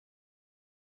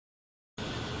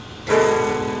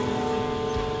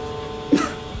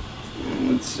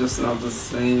just not the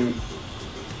same.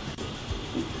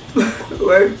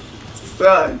 Life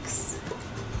sucks.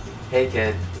 Hey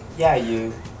kid. Yeah, you.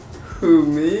 Who,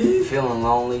 me? Feeling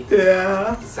lonely?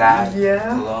 Yeah. Sad?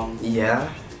 Yeah. Alone?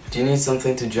 Yeah. Do you need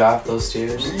something to dry off those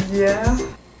tears? Yeah.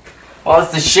 Well,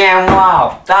 it's the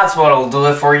ShamWow. That's what'll do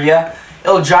it for you.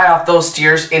 It'll dry off those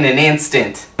tears in an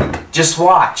instant. Just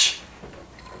watch.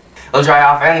 It'll dry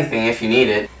off anything if you need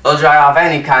it. It'll dry off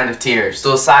any kind of tears.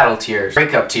 Suicidal tears,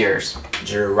 breakup tears,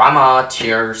 drama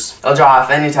tears. It'll dry off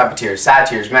any type of tears. Sad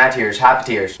tears, mad tears,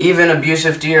 happy tears, even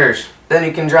abusive tears. Then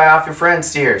you can dry off your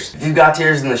friends' tears. If you've got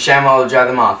tears, then the ShamWow will dry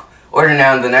them off. Order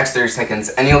now in the next 30 seconds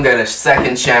and you'll get a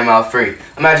second ShamWow free.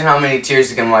 Imagine how many tears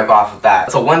you can wipe off with that.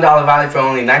 It's a $1 value for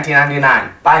only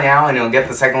 $19.99. Buy now and you'll get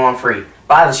the second one free.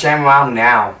 Buy the ShamWow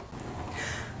now.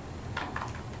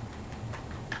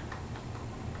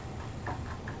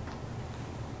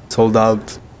 Sold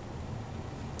out.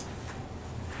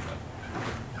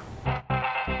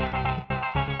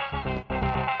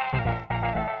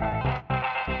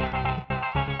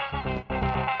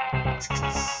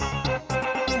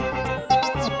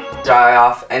 Dry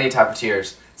off any type of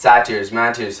tears. Sad tears,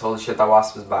 mad tears, holy shit, that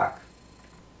wasp is back.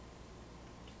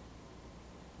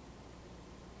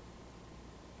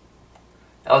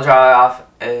 It'll dry off,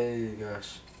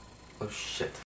 gosh. Oh shit.